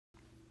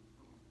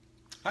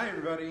Hi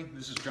everybody,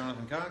 this is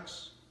Jonathan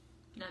Cox.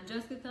 And I'm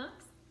Jessica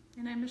Cox.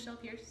 And I'm Michelle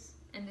Pierce.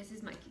 And this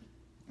is Mikey.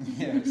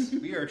 Yes,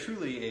 we are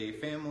truly a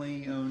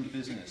family-owned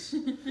business.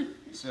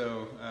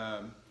 So,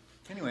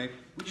 anyway,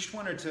 we just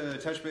wanted to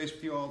touch base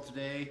with you all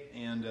today,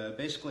 and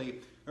basically,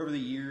 over the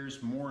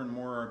years, more and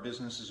more our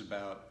business is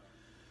about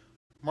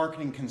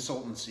marketing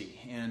consultancy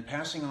and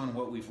passing on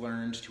what we've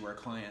learned to our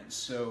clients.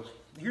 So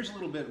here's a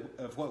little bit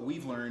of what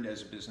we've learned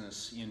as a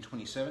business in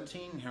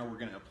 2017, and how we're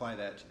going to apply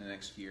that to the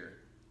next year.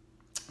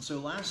 So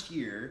last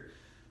year,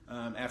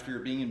 after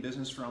being in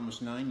business for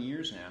almost 9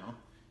 years now,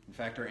 in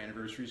fact our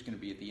anniversary is going to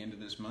be at the end of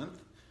this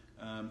month,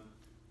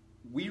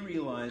 we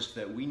realized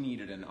that we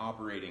needed an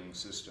operating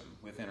system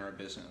within our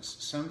business,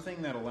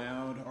 something that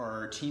allowed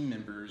our team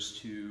members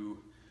to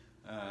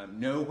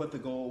know what the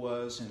goal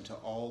was and to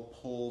all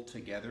pull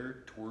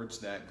together towards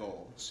that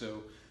goal.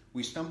 So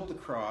we stumbled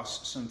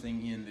across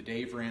something in the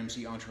Dave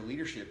Ramsey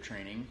EntreLeadership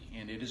training,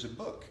 and it is a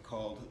book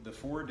called The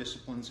 4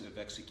 Disciplines of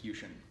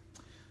Execution.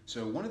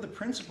 So one of the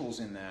principles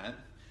in that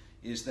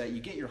is that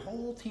you get your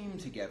whole team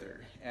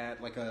together at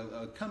like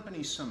a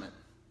company summit.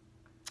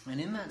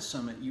 And in that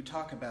summit, you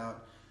talk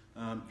about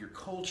your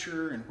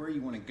culture and where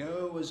you want to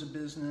go as a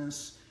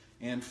business.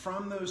 And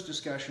from those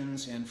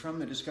discussions and from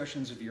the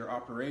discussions of your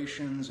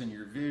operations and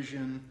your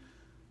vision,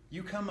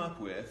 you come up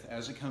with,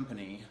 as a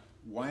company,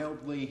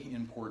 wildly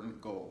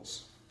important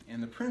goals.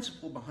 And the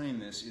principle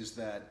behind this is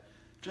that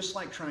just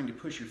like trying to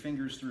push your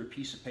fingers through a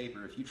piece of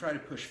paper, if you try to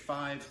push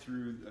 5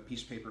 through a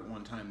piece of paper at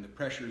one time, the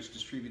pressure is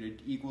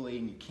distributed equally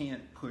and you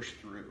can't push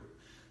through.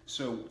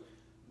 So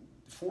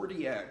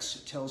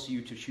 4DX tells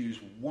you to choose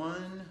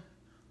 1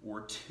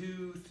 or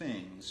 2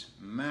 things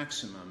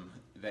maximum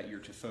that you're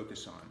to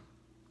focus on.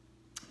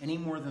 Any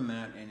more than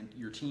that and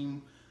your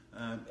team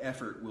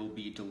effort will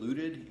be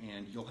diluted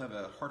and you'll have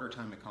a harder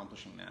time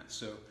accomplishing that.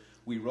 So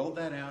we rolled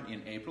that out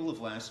in April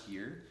of last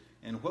year.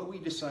 And what we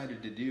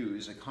decided to do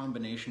is a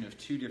combination of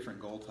 2 different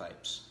goal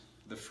types.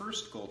 The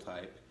first goal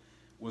type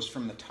was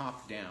from the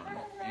top down.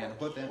 And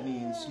what that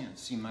means,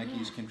 see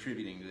Mikey's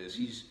contributing to this.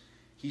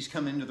 He's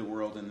come into the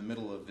world in the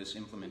middle of this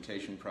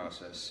implementation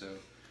process.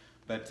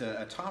 But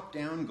a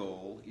top-down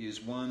goal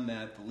is one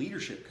that the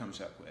leadership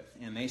comes up with.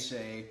 And they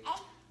say,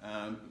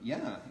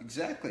 yeah,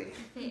 exactly.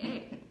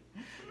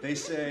 They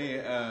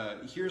say,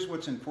 here's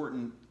what's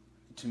important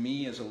to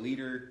me as a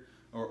leader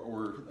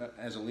or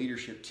as a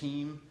leadership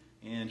team.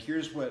 And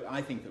here's what I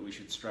think that we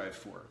should strive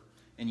for.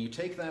 And you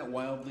take that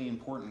wildly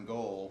important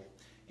goal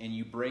and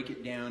you break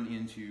it down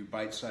into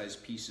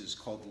bite-sized pieces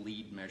called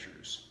lead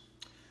measures.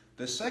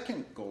 The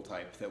second goal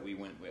type that we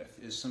went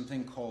with is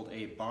something called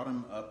a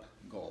bottom-up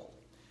goal.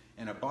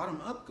 And a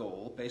bottom-up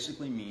goal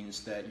basically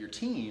means that your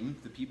team,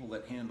 the people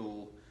that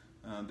handle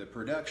the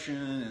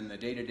production and the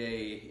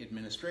day-to-day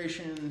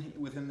administration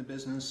within the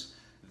business,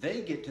 they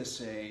get to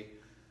say,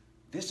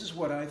 this is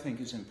what I think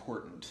is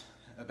important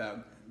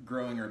about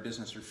growing our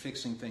business or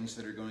fixing things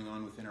that are going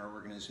on within our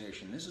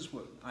organization. This is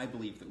what I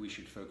believe that we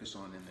should focus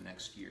on in the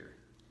next year.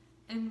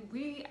 And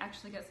we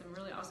actually got some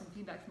really awesome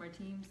feedback from our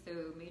team, so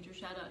major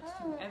shout outs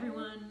to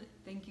everyone.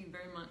 Thank you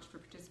very much for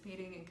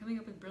participating and coming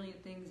up with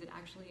brilliant things that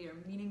actually are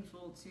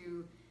meaningful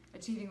to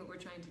achieving what we're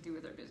trying to do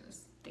with our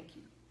business. Thank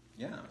you.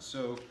 Yeah,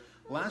 so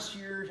last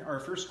year our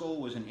first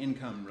goal was an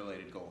income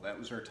related goal. That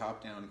was our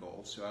top down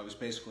goal. So I was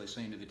basically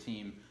saying to the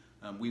team,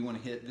 we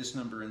want to hit this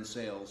number in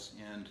sales,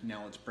 and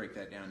now let's break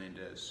that down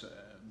into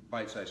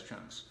bite-sized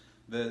chunks.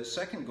 The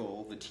second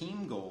goal, the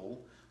team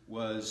goal,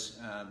 was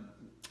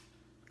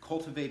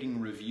cultivating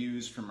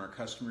reviews from our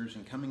customers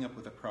and coming up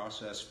with a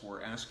process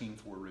for asking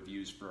for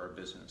reviews for our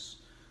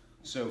business.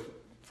 So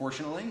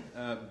fortunately,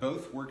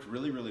 both worked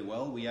really, really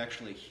well. We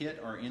actually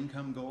hit our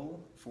income goal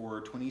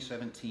for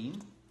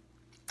 2017.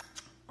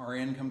 Our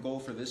income goal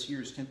for this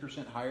year is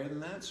 10% higher than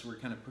that, so we're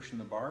kind of pushing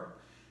the bar.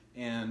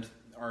 And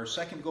our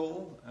second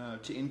goal,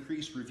 to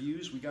increase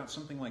reviews, we got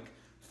something like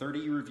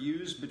 30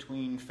 reviews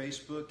between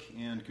Facebook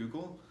and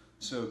Google.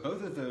 So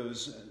both of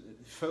those,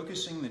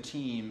 focusing the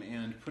team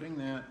and putting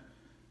that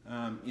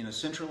in a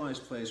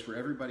centralized place where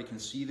everybody can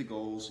see the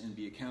goals and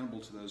be accountable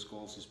to those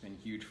goals has been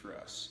huge for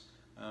us.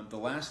 The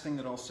last thing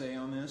that I'll say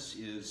on this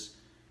is,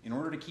 in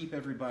order to keep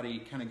everybody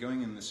kind of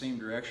going in the same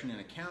direction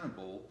and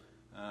accountable,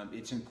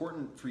 it's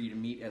important for you to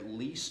meet at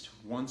least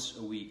once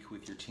a week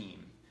with your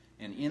team.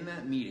 And in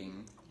that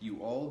meeting, you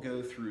all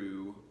go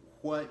through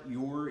what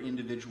your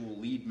individual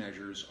lead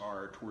measures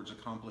are towards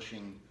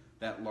accomplishing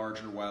that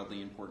larger,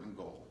 wildly important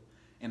goal.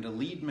 And a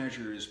lead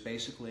measure is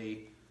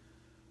basically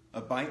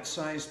a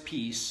bite-sized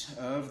piece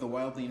of the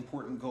wildly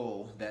important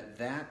goal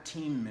that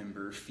team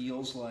member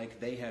feels like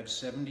they have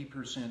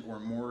 70% or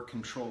more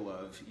control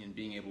of in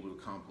being able to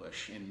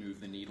accomplish and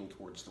move the needle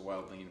towards the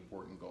wildly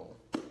important goal.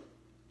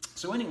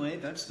 So anyway,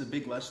 that's the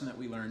big lesson that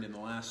we learned in the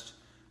last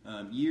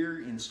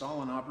year.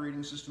 Install an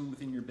operating system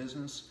within your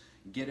business.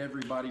 Get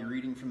everybody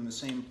reading from the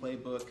same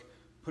playbook.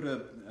 Put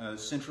a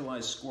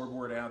centralized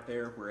scoreboard out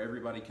there where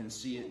everybody can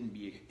see it and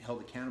be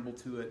held accountable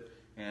to it.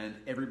 And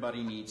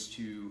everybody needs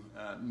to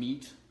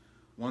meet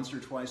once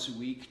or twice a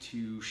week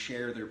to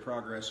share their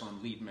progress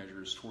on lead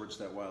measures towards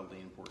that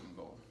wildly important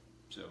goal.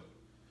 So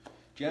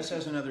Jess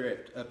has another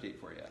update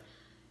for you.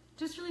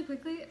 Just really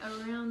quickly,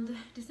 around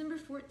December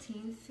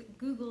 14th,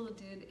 Google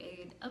did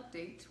an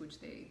update, which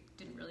they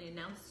didn't really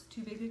announce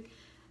too big.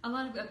 A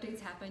lot of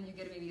updates happen. You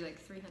get maybe like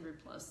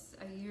 300 plus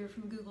a year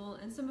from Google,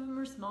 and some of them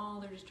are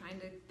small. They're just trying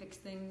to fix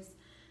things.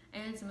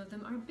 And some of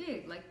them are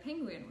big, like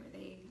Penguin, where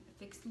they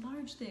fix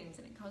large things,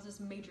 and it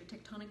causes major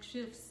tectonic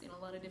shifts in a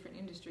lot of different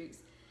industries.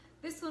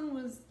 This one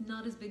was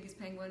not as big as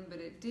Penguin, but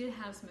it did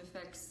have some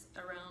effects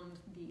around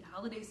the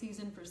holiday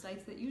season for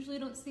sites that usually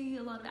don't see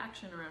a lot of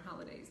action around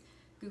holidays.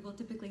 Google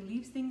typically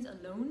leaves things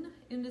alone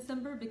in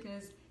December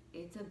because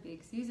it's a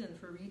big season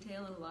for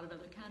retail and a lot of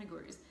other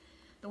categories.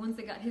 The ones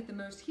that got hit the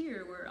most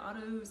here were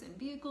autos and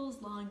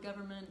vehicles, law and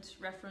government,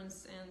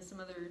 reference, and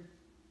some other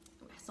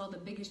saw the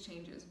biggest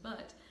changes,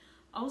 but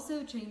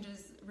also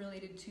changes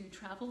related to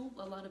travel.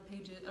 A lot of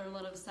pages, or a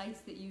lot of sites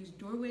that use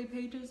doorway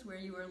pages where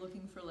you are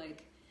looking for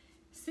like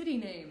city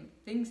name,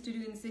 things to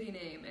do in city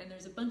name, and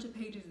there's a bunch of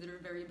pages that are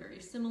very,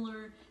 very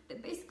similar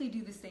that basically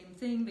do the same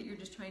thing, but you're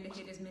just trying to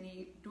hit as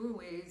many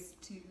doorways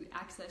to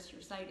access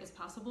your site as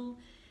possible.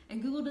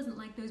 And Google doesn't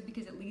like those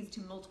because it leads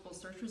to multiple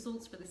search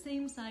results for the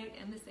same site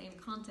and the same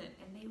content,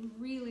 and they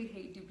really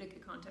hate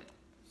duplicate content.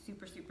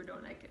 Super, super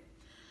don't like it.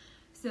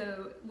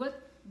 So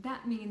what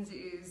that means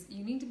is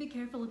you need to be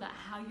careful about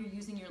how you're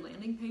using your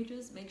landing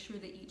pages. Make sure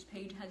that each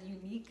page has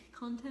unique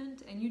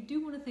content, and you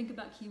do want to think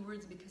about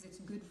keywords because it's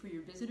good for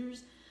your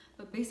visitors,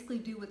 but basically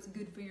do what's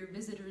good for your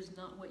visitors,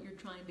 not what you're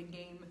trying to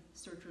game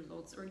search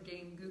results or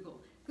game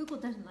Google. Google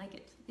doesn't like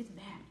it. It's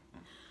bad.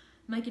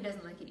 Mikey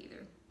doesn't like it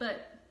either.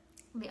 But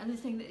the other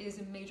thing that is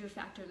a major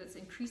factor that's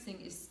increasing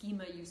is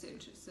schema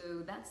usage.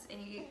 So that's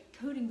a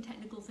coding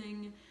technical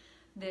thing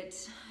that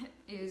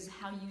is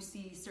how you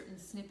see certain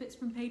snippets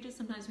from pages.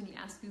 Sometimes when you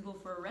ask Google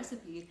for a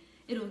recipe,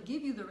 it'll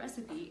give you the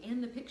recipe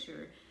and the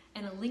picture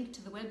and a link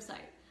to the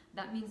website.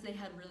 That means they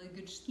had really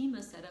good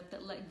schema set up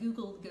that let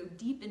Google go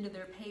deep into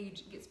their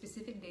page, get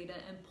specific data,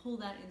 and pull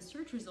that in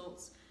search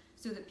results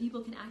so that people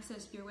can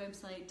access your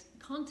website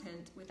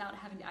content without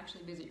having to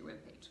actually visit your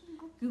webpage.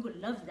 Google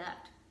loves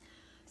that.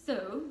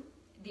 So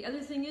the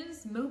other thing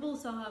is, mobile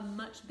saw a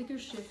much bigger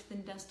shift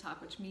than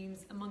desktop, which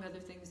means, among other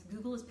things,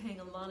 Google is paying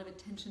a lot of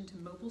attention to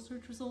mobile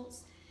search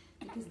results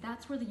because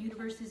that's where the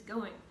universe is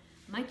going.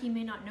 Mikey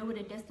may not know what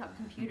a desktop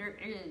computer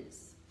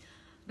is.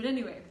 But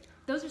anyway,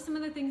 those are some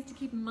of the things to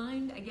keep in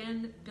mind.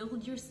 Again,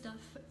 build your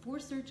stuff for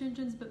search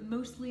engines, but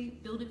mostly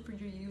build it for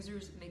your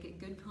users, make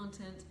it good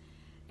content,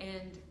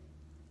 and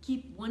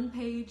keep one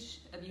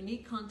page of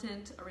unique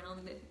content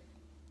around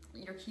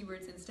your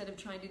keywords instead of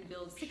trying to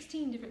build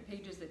 16 different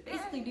pages that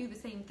basically do the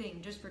same thing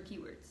just for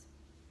keywords.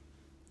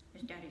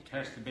 There's Daddy's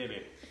turn. That's the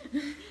baby.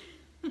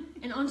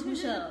 And on to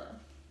Michelle.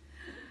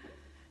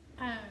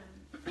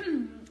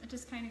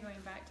 Just kind of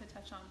going back to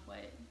touch on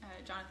what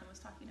Jonathan was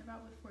talking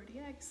about with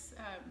 4DX.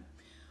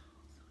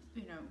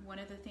 One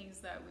of the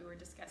things that we were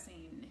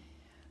discussing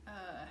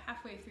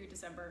halfway through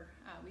December,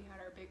 we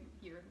had our big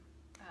year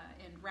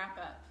and wrap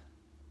up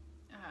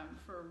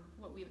for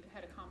what we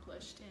had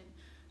accomplished in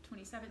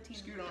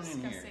 2017. We were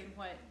discussing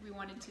what we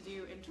wanted to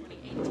do in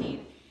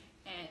 2018,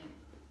 and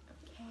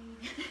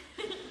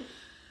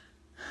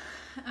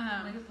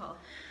Hi, Paul.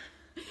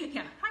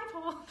 Yeah, hi,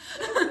 Paul.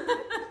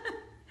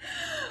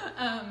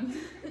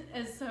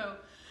 And so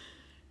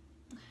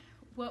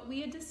what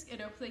we had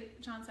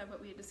like John said,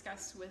 what we had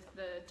discussed with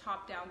the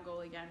top-down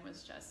goal again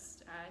was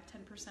just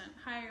 10%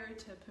 higher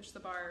to push the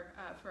bar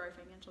for our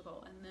financial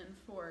goal, and then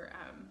for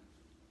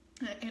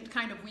and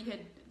kind of we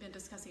had been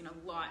discussing a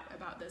lot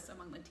about this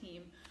among the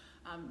team.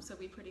 So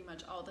we pretty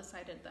much all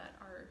decided that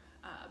our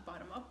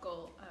bottom-up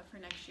goal for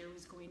next year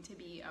was going to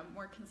be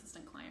more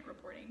consistent client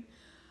reporting,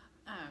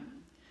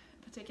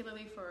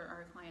 particularly for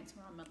our clients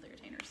who are on monthly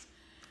retainers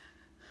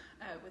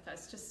with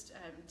us, just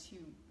to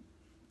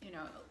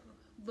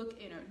look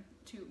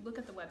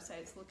at the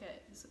websites, look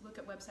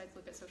at websites,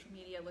 look at social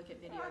media, look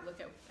at video,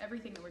 look at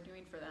everything that we're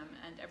doing for them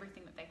and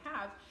everything that they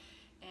have,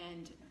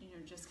 and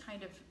just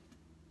kind of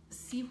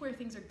see where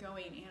things are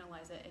going,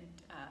 analyze it, and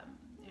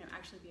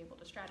actually be able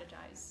to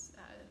strategize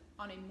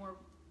on a more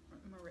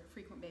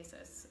frequent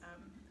basis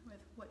with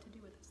what to do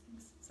with those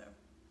things. So,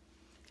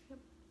 yep.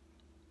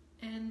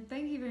 And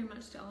thank you very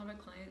much to all of our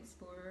clients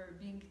for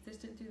being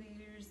consistent through the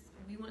years.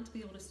 We want to be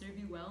able to serve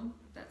you well.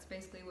 That's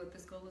basically what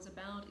this goal is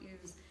about,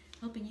 is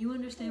helping you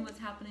understand what's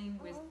happening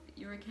with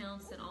your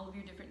accounts and all of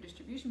your different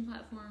distribution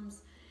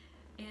platforms,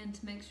 and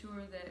to make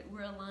sure that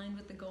we're aligned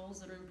with the goals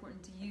that are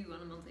important to you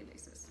on a monthly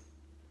basis.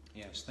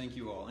 Yes, thank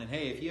you all. And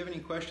hey, if you have any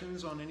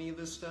questions on any of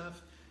this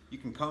stuff, you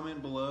can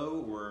comment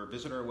below or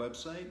visit our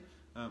website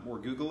or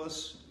Google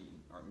us.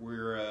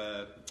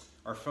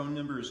 Our phone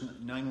number is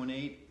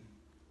 918-519.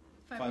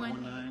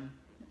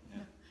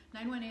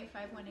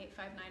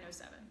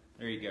 918-518-5907.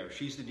 There you go.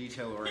 She's the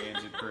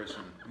detail-oriented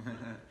person.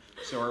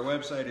 So our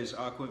website is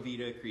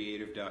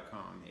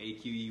aquavitacreative.com,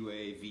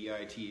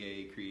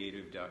 AQUAVITA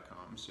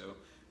creative.com. So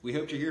we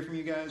hope to hear from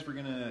you guys. We're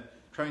going to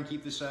try and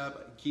keep this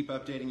up, keep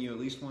updating you at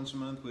least once a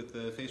month with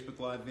the Facebook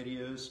Live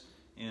videos.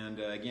 And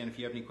again, if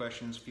you have any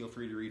questions, feel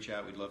free to reach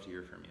out. We'd love to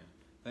hear from you.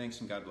 Thanks,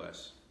 and God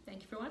bless.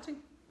 thank you for watching.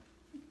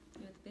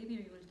 You want the baby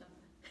or you want to stop?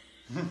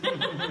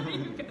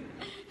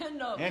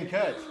 And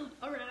cut.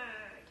 All right.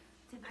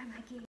 Say bye, Mikey.